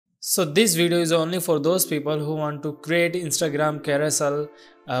So this video is only for those people who want to create Instagram carousel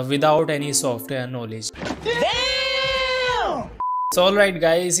without any software knowledge. So alright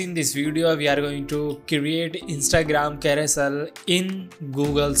guys, in this video we are going to create Instagram carousel in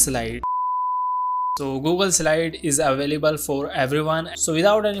Google Slide. So Google Slide is available for everyone. So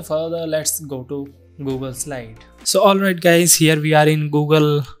without any further, let's go to Google Slide. So alright guys, here we are in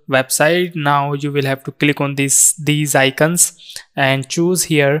Google website. Now you will have to click on these icons and choose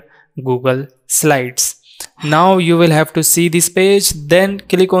here Google Slides. Now you will have to see this page, then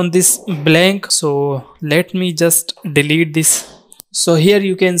click on this blank. So let me just delete this. So here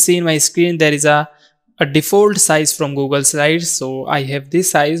you can see in my screen there is a default size from Google Slides. So I have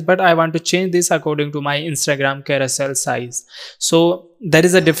this size, but I want to change this according to my Instagram carousel size. So there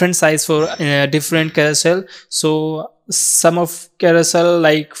is a different size for different carousel. So some of carousel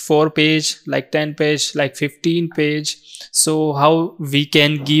like 4 page, like 10 page, like 15 page. So how we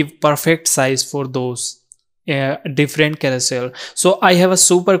can give perfect size for those different carousel. So I have a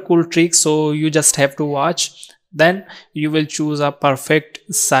super cool trick, so you just have to watch, then you will choose a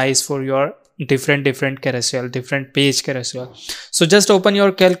perfect size for your different carousel, different page carousel. So just open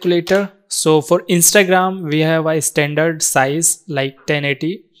your calculator. So for Instagram we have a standard size like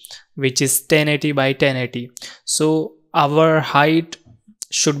 1080, which is 1080 by 1080. So our height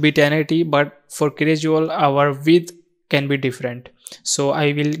should be 1080, but for casual our width can be different. So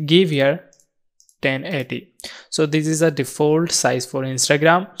I will give here 1080. So this is a default size for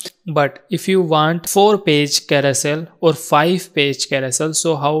Instagram. But if you want 4 page carousel or 5 page carousel,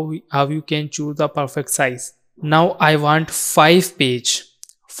 so how you can choose the perfect size? Now I want 5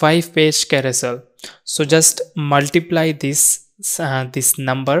 page carousel. So just multiply this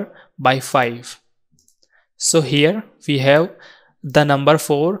number by 5. So here we have the number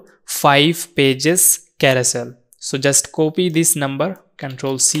for 5 pages carousel. So just copy this number,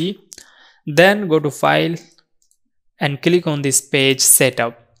 Control C, then go to file and click on this page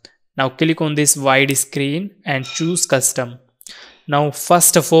setup. Now click on this wide screen and choose custom. Now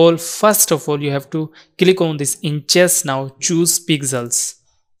first of all you have to click on this inches. Now choose pixels.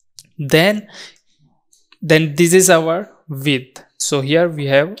 Then this is our width. So here we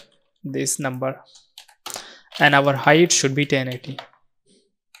have this number and our height should be 1080.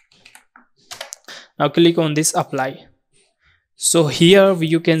 Now click on this apply. So here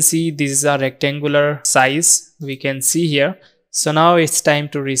you can see this is a rectangular size, we can see here. So now it's time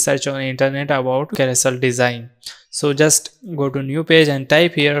to research on internet about carousel design. So just go to new page and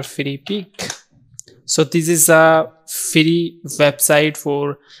type here free pick. So this is a free website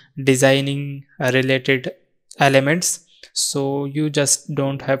for designing related elements. So you just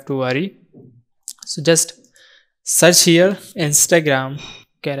don't have to worry. So just search here Instagram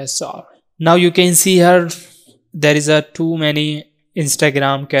carousel. Now you can see here there is a too many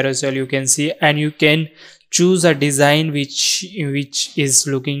Instagram carousel you can see, and you can choose a design which is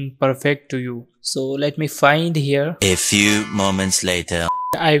looking perfect to you. So let me find here. A few moments later,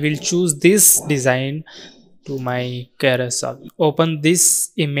 I will choose this design to my carousel. Open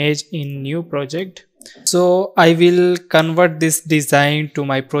this image in new project. So I will convert this design to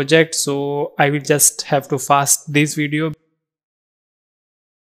my project. So I will just have to fast this video.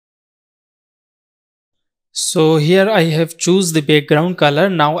 So here I have choose the background color.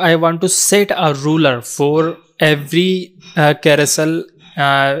 Now I want to set a ruler for every carousel.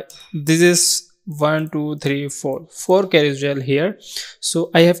 This is 1 2 3 4 carousel here. So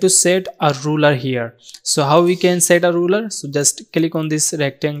I have to set a ruler here. So how we can set a ruler? So just click on this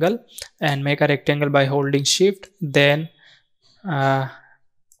rectangle and make a rectangle by holding shift, then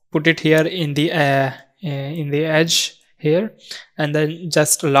put it here in the edge here, and then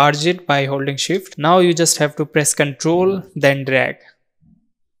just enlarge it by holding shift. Now you just have to press Control then drag.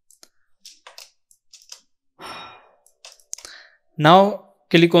 Now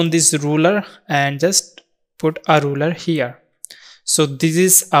click on this ruler and just put a ruler here. So this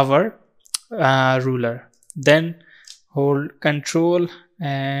is our ruler, then hold Control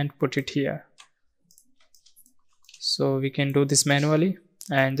and put it here. So we can do this manually,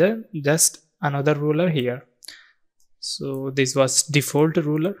 and then just another ruler here. So this was default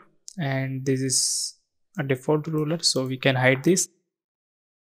ruler and this is a default ruler, so we can hide this.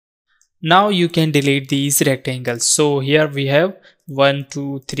 Now you can delete these rectangles. So here we have 1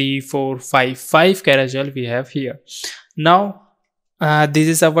 2 3 4 5 carousel we have here. Now this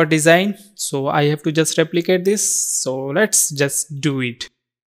is our design, so I have to just replicate this. So let's just do it.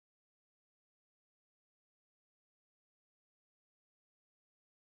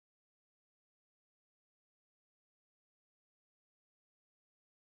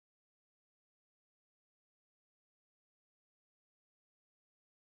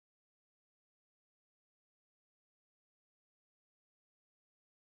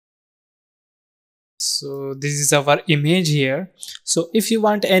 So this is our image here. So if you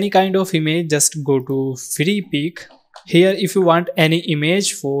want any kind of image, just go to free pick. Here if you want any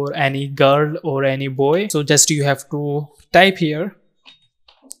image for any girl or any boy, so just you have to type here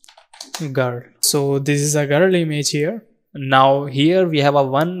girl. So this is a girl image here. Now here we have a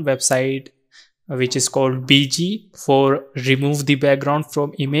one website which is called BG for remove the background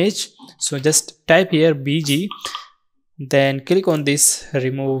from image. So just type here BG, then click on this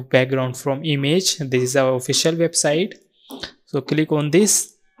remove background from image. This is our official website, so click on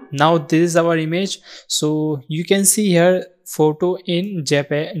this. Now this is our image. So you can see here photo in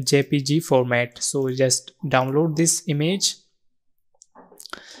JPG format. So just download this image.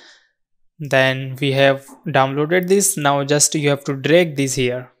 Then we have downloaded this. Now just you have to drag this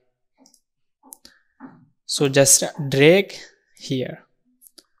here. So just drag here.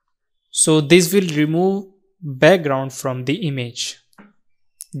 So this will remove background from the image,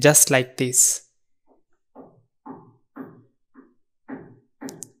 just like this.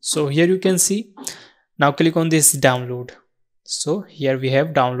 So here you can see. Now click on this download. So here we have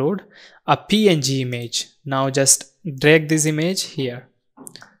download a PNG image. Now just drag this image here.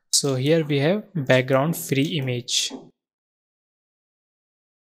 So here we have background free image.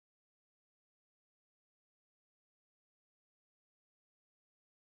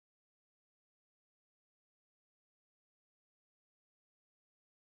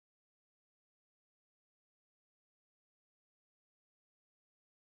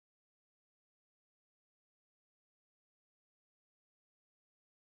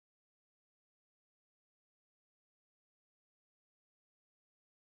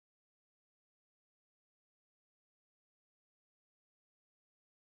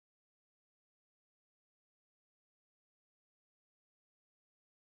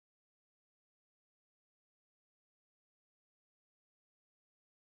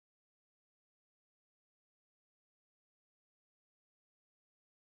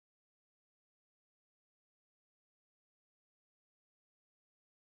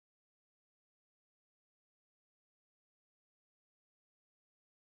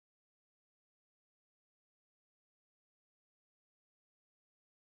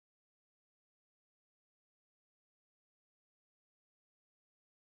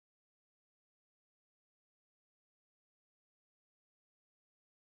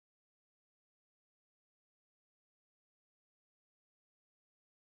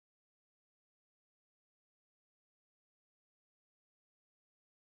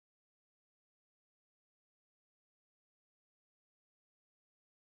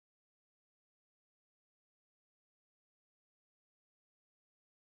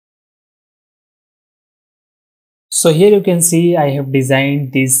 So here you can see I have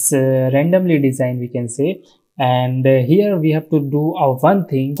designed this randomly designed, we can say, and here we have to do one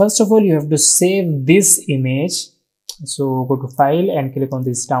thing. First of all, you have to save this image. So go to file and click on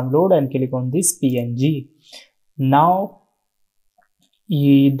this download and click on this PNG. Now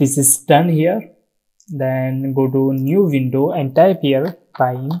this is done here. Then go to new window and type here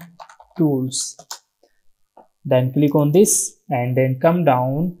find tools. Then click on this and then come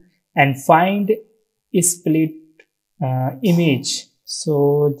down and find split image.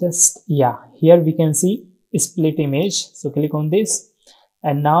 So just here we can see split image. So click on this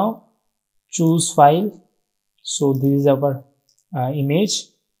and now choose file. So this is our image.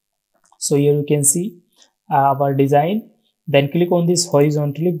 So here you can see our design. Then click on this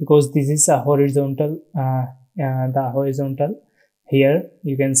horizontally because this is a horizontal, the horizontal here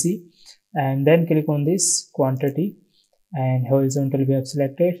you can see, and then click on this quantity and horizontal we have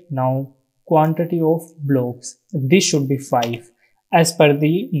selected. Now quantity of blocks, this should be 5 as per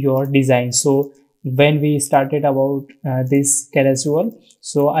your design. So when we started about this carousel,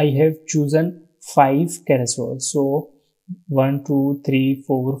 so I have chosen 5 carousel. So 1 2 3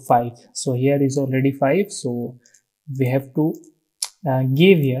 4 5. So here is already 5, so we have to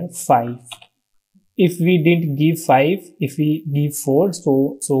give here 5. If we didn't give 5, if we give 4,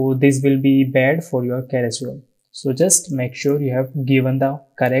 so this will be bad for your carousel. So just make sure you have given the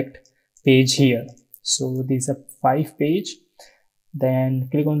correct page here. So this is a 5 page. Then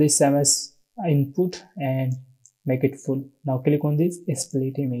click on this same as input and make it full. Now click on this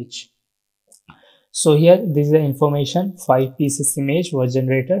split image. So here this is the information, 5 pieces image was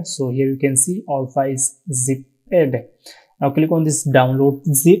generated. So here you can see all 5 zipped. Now click on this download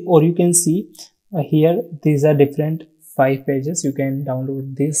zip, or you can see here these are different 5 pages. You can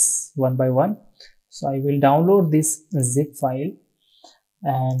download this one by one. So I will download this zip file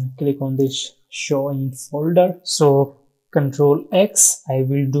and click on this show in folder. So Control X I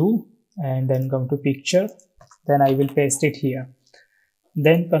will do and then come to picture, then I will paste it here.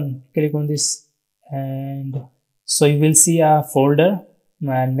 Then click on this and so you will see a folder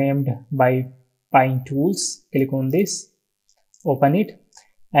named by Pine Tools. Click on this, open it,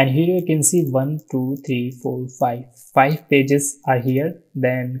 and here you can see 1 2 3 4 5 pages are here.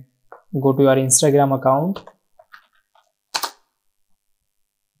 Then go to your Instagram account,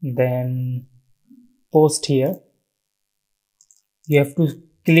 then post here. You have to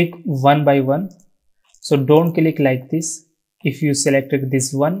click one by one, so don't click like this. If you selected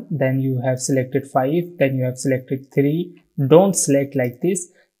this one, then you have selected 5, then you have selected 3. Don't select like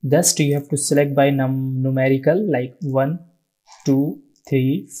this. Just you have to select by numerical, like 1 2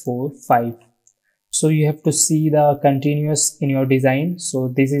 3 4 5. So you have to see the continuous in your design. So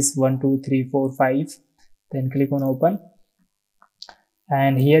this is 1 2 3 4 5. Then click on open,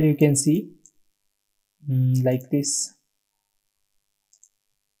 and here you can see like this.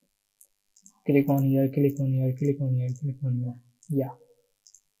 Click on here, click on here, click on here, click on here. Yeah,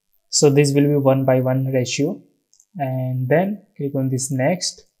 so this will be 1 by 1 ratio. And then click on this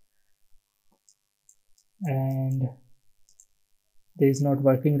next, and this is not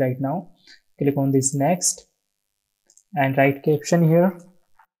working right now. Click on this next and write caption here,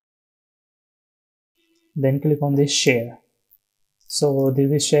 then click on this share. So this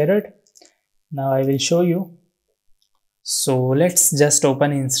is shared. Now I will show you. So let's just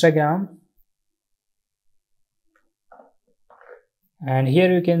open Instagram, and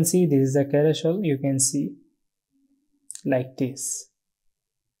here you can see this is a carousel. You can see like this.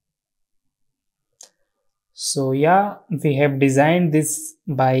 So yeah, we have designed this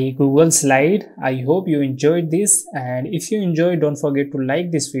by Google Slide. I hope you enjoyed this, and if you enjoyed, don't forget to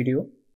like this video